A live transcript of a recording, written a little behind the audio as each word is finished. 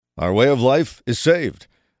Our way of life is saved.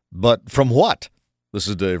 But from what? This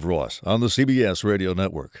is Dave Ross on the CBS Radio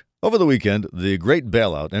Network. Over the weekend, the great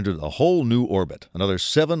bailout entered a whole new orbit, another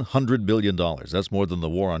 $700 billion. That's more than the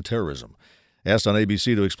war on terrorism. Asked on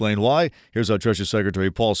ABC to explain why, here's how Treasury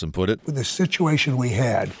Secretary Paulson put it. With the situation we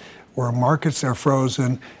had, where markets are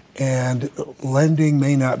frozen and lending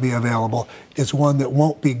may not be available, is one that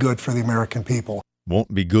won't be good for the American people.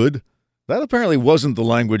 Won't be good? That apparently wasn't the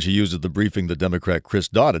language he used at the briefing the Democrat Chris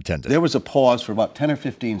Dodd attended. There was a pause for about 10 or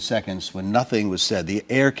 15 seconds when nothing was said. The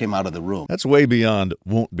air came out of the room. That's way beyond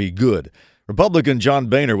won't be good. Republican John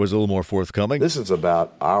Boehner was a little more forthcoming. This is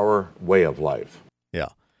about our way of life. Yeah,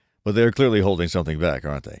 but they're clearly holding something back,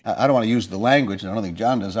 aren't they? I don't want to use the language, and I don't think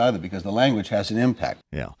John does either, because the language has an impact.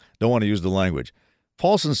 Yeah, don't want to use the language.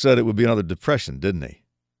 Paulson said it would be another depression, didn't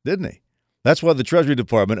he? That's why the Treasury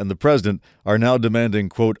Department and the President are now demanding,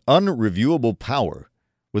 quote, unreviewable power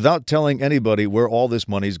without telling anybody where all this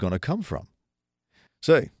money's going to come from.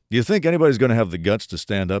 Say, do you think anybody's going to have the guts to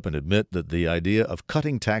stand up and admit that the idea of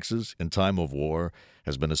cutting taxes in time of war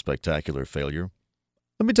has been a spectacular failure?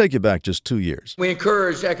 Let me take you back just 2 years. We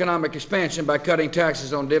encouraged economic expansion by cutting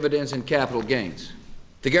taxes on dividends and capital gains.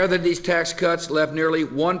 Together, these tax cuts left nearly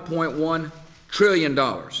 $1.1 trillion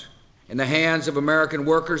in the hands of American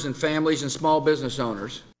workers and families and small business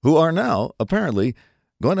owners, who are now, apparently,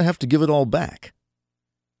 going to have to give it all back.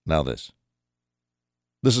 Now this.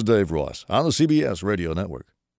 This is Dave Ross on the CBS Radio Network.